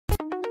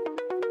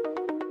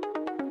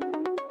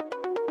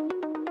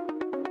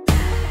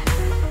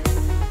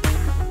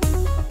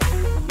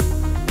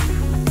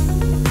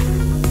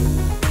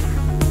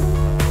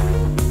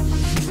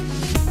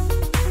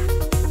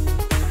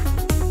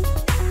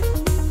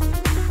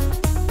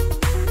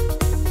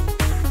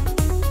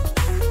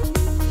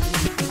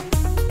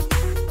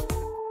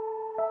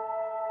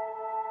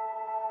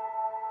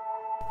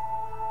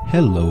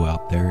Hello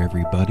out there,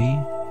 everybody.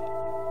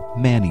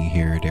 Manny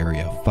here at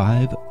Area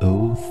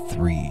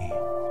 503.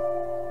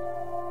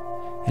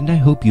 And I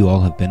hope you all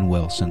have been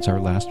well since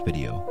our last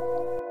video.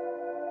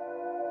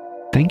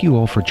 Thank you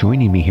all for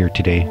joining me here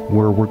today,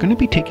 where we're going to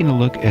be taking a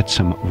look at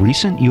some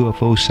recent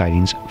UFO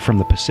sightings from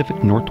the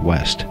Pacific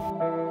Northwest.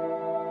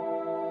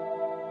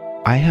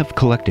 I have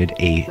collected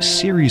a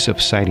series of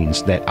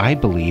sightings that I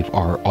believe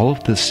are all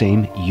of the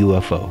same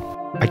UFO.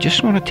 I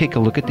just want to take a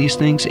look at these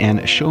things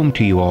and show them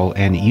to you all,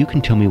 and you can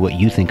tell me what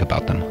you think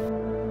about them.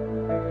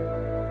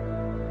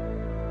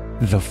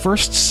 The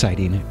first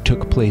sighting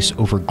took place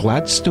over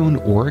Gladstone,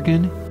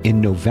 Oregon in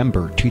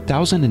November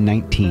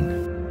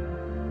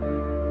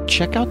 2019.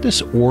 Check out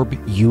this orb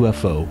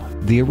UFO.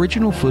 The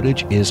original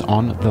footage is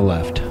on the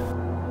left.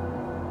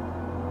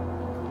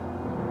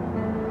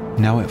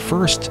 Now at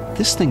first,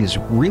 this thing is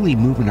really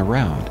moving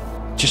around.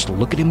 Just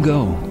look at him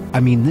go. I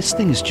mean, this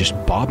thing is just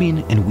bobbing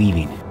and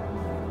weaving.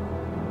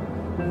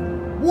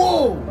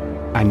 Whoa!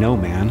 I know,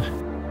 man.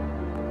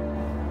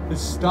 It's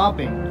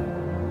stopping.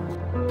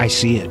 I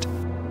see it.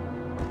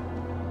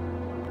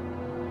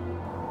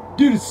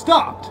 Dude, it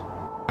stopped!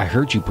 I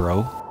heard you,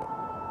 bro.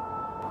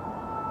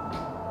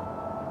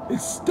 It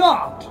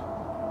stopped!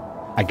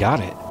 I got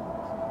it.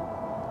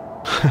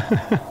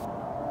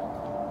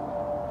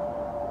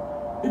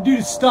 Dude,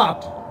 it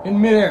stopped in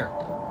midair.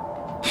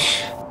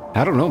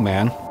 I don't know,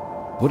 man.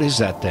 What is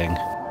that thing?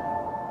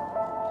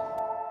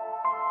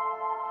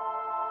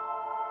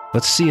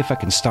 Let's see if I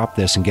can stop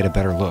this and get a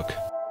better look.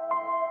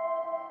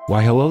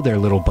 Why, hello there,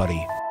 little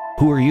buddy.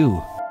 Who are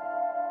you?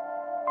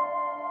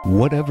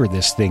 Whatever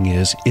this thing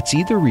is, it's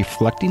either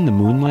reflecting the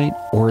moonlight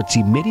or it's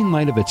emitting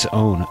light of its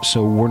own,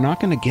 so we're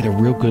not going to get a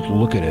real good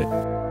look at it.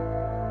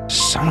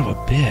 Son of a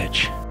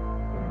bitch.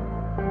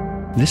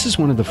 This is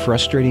one of the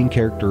frustrating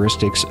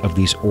characteristics of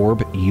these orb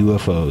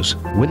UFOs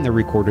when they're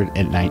recorded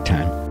at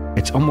nighttime.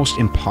 It's almost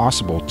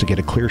impossible to get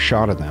a clear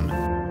shot of them.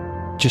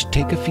 Just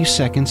take a few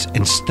seconds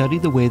and study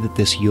the way that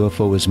this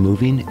UFO is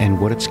moving and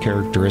what its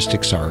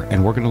characteristics are,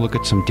 and we're going to look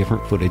at some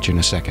different footage in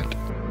a second.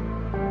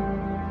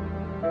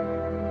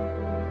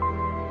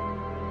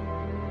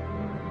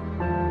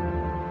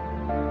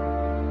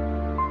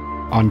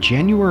 On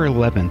January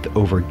 11th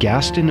over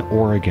Gaston,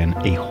 Oregon,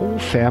 a whole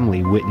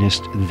family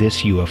witnessed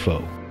this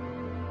UFO.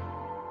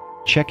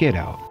 Check it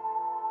out.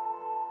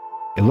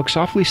 It looks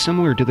awfully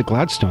similar to the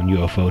Gladstone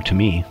UFO to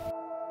me.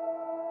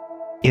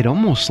 It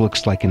almost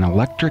looks like an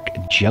electric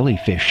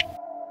jellyfish.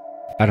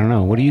 I don't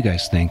know, what do you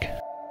guys think?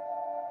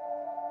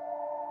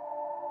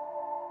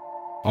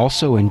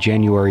 Also in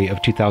January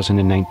of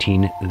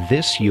 2019,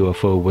 this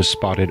UFO was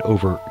spotted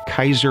over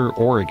Kaiser,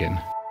 Oregon.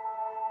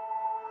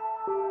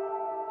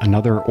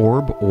 Another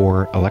orb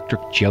or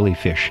electric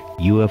jellyfish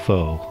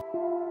UFO.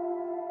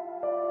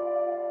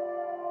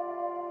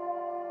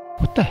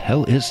 What the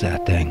hell is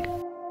that thing?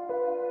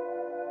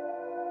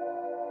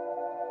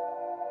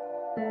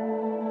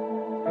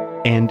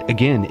 And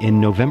again, in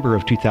November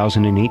of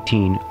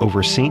 2018,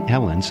 over St.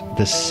 Helens,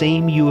 the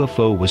same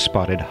UFO was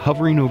spotted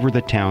hovering over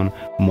the town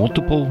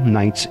multiple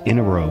nights in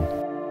a row.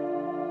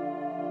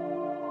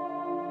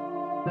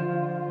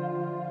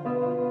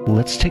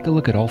 Let's take a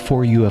look at all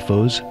four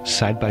UFOs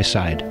side by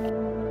side.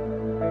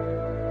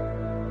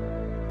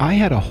 I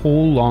had a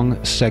whole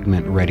long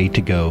segment ready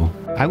to go.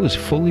 I was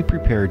fully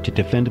prepared to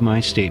defend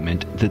my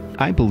statement that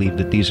I believe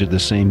that these are the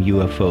same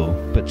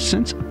UFO, but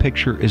since a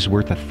picture is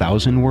worth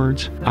 1,000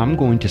 words, I'm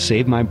going to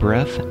save my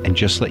breath and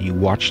just let you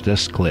watch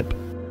this clip.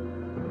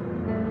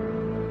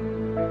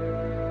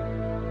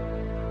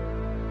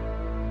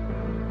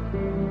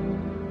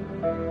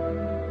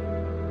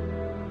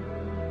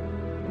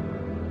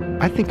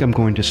 I think I'm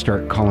going to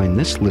start calling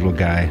this little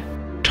guy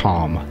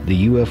Tom,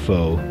 the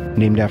UFO,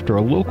 named after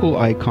a local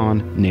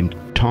icon named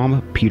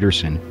Tom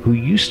Peterson, who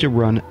used to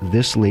run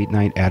this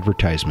late-night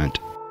advertisement.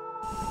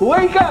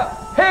 Wake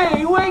up!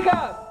 Hey, wake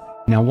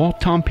up! Now, while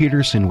Tom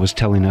Peterson was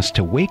telling us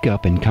to wake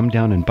up and come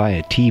down and buy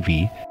a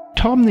TV,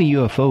 Tom the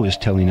UFO is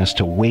telling us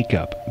to wake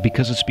up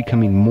because it's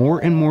becoming more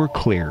and more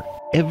clear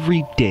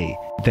every day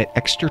that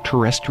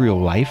extraterrestrial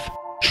life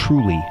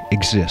truly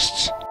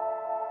exists.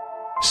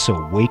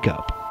 So wake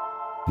up.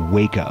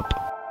 Wake up.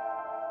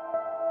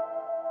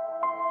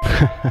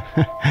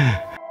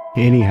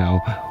 Anyhow,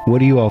 what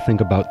do you all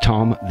think about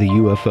Tom the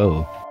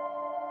UFO?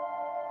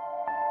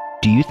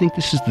 Do you think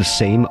this is the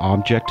same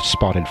object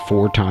spotted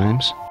 4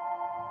 times?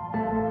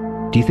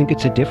 Do you think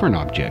it's a different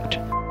object?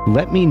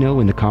 Let me know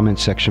in the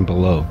comments section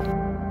below.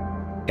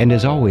 And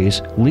as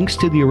always, links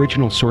to the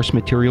original source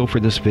material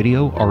for this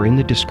video are in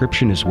the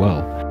description as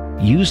well.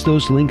 Use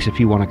those links if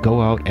you want to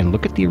go out and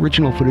look at the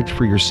original footage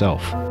for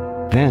yourself.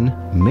 Then,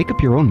 make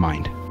up your own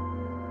mind.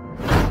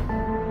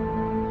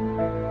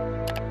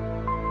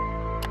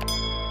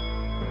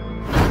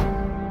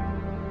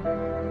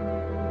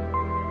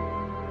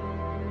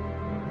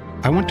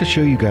 I want to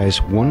show you guys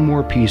one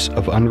more piece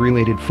of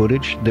unrelated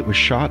footage that was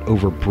shot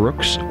over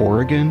Brooks,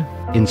 Oregon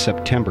in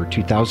September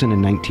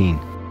 2019.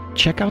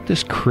 Check out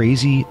this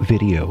crazy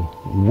video.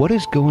 What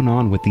is going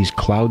on with these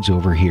clouds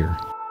over here?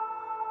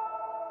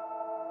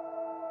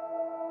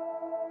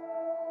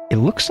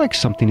 looks like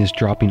something is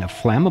dropping a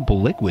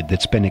flammable liquid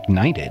that's been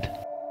ignited.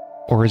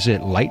 Or is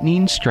it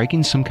lightning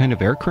striking some kind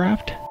of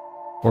aircraft?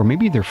 Or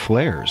maybe they're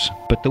flares,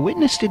 but the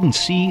witness didn't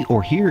see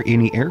or hear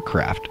any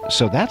aircraft,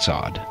 so that's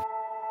odd.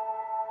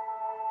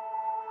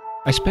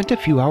 I spent a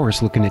few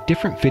hours looking at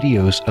different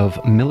videos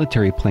of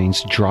military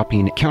planes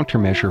dropping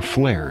countermeasure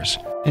flares,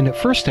 and at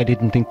first I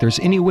didn't think there's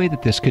any way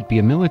that this could be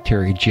a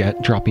military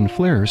jet dropping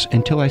flares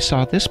until I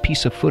saw this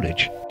piece of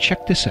footage.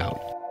 Check this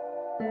out.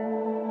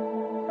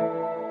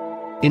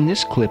 In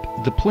this clip,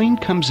 the plane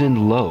comes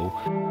in low,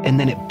 and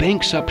then it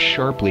banks up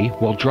sharply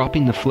while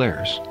dropping the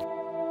flares.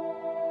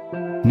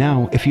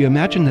 Now, if you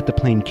imagine that the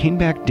plane came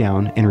back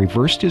down and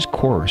reversed his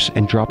course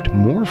and dropped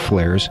more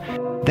flares,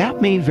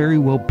 that may very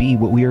well be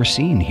what we are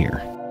seeing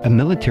here. A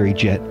military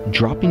jet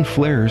dropping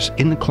flares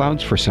in the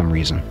clouds for some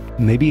reason.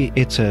 Maybe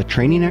it's a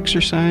training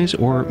exercise,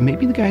 or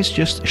maybe the guy's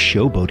just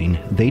showboating.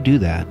 They do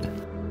that.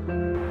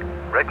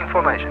 Breaking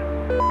formation.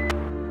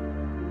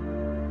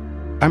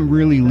 I'm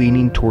really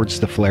leaning towards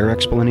the flare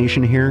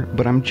explanation here,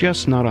 but I'm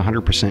just not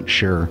 100%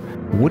 sure.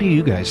 What do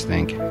you guys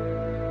think?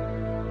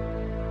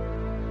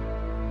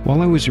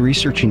 While I was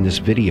researching this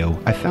video,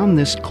 I found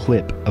this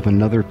clip of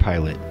another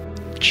pilot.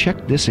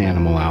 Check this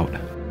animal out.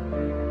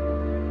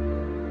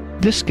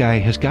 This guy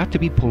has got to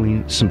be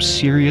pulling some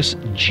serious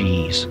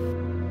G's.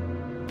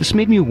 This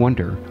made me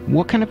wonder,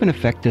 what kind of an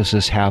effect does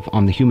this have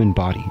on the human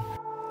body?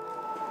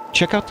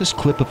 Check out this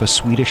clip of a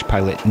Swedish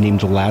pilot named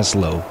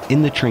Laslo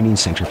in the training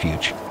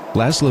centrifuge.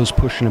 Laslo's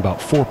pushing about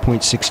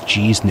 4.6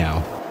 G's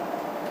now.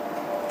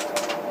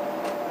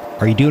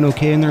 Are you doing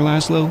okay in there,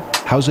 Laslo?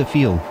 How's it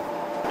feel?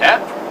 Yeah.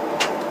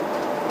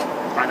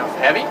 Kind of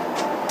heavy.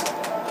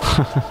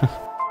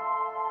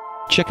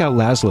 Check out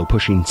Laslo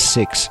pushing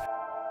 6,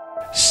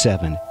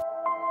 7,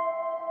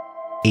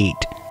 8,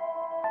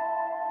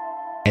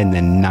 and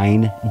then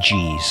 9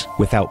 G's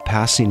without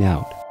passing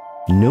out.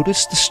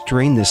 Notice the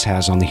strain this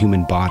has on the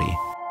human body.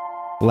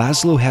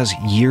 Laslo has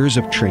years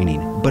of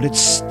training, but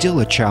it's still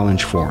a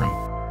challenge for him.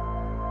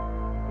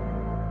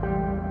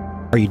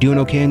 Are you doing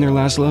okay in there,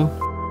 Laslo?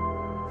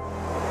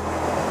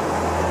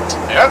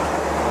 Yeah.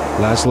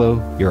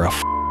 Laslo, you're a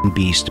f***ing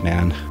beast,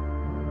 man.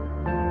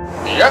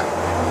 Yeah.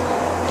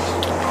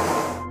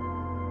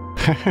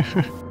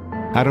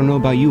 I don't know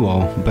about you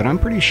all, but I'm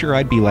pretty sure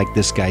I'd be like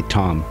this guy,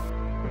 Tom.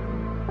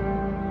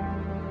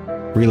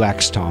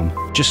 Relax, Tom.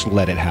 Just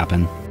let it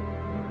happen.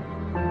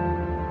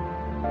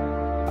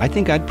 I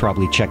think I'd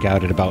probably check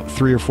out at about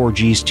 3 or 4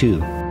 G's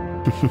too.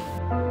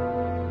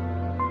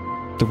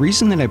 The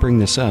reason that I bring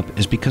this up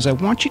is because I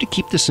want you to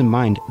keep this in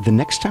mind the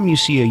next time you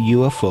see a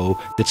UFO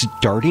that's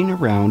darting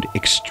around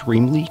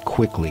extremely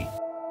quickly.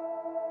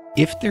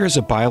 If there is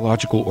a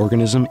biological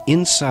organism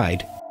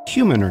inside,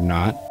 human or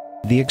not,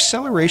 the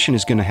acceleration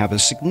is going to have a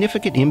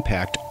significant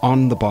impact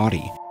on the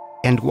body.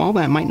 And while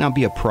that might not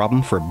be a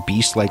problem for a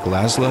beast like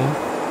Laslo,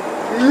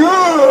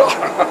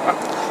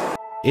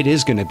 it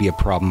is going to be a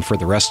problem for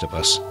the rest of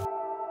us.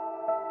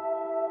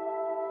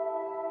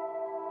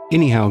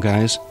 Anyhow,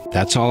 guys,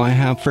 that's all I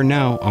have for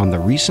now on the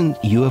recent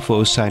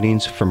UFO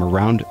sightings from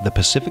around the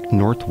Pacific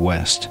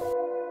Northwest.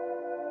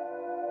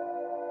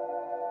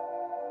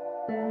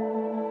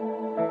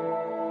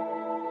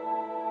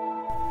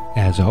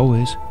 As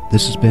always,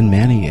 this has been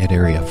Manny at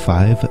Area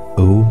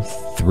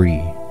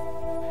 503.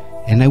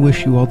 And I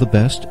wish you all the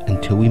best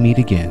until we meet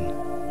again.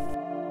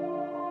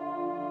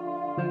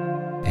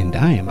 And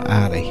I am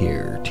out of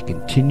here to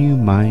continue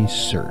my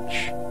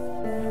search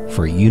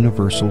for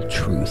universal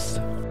truth.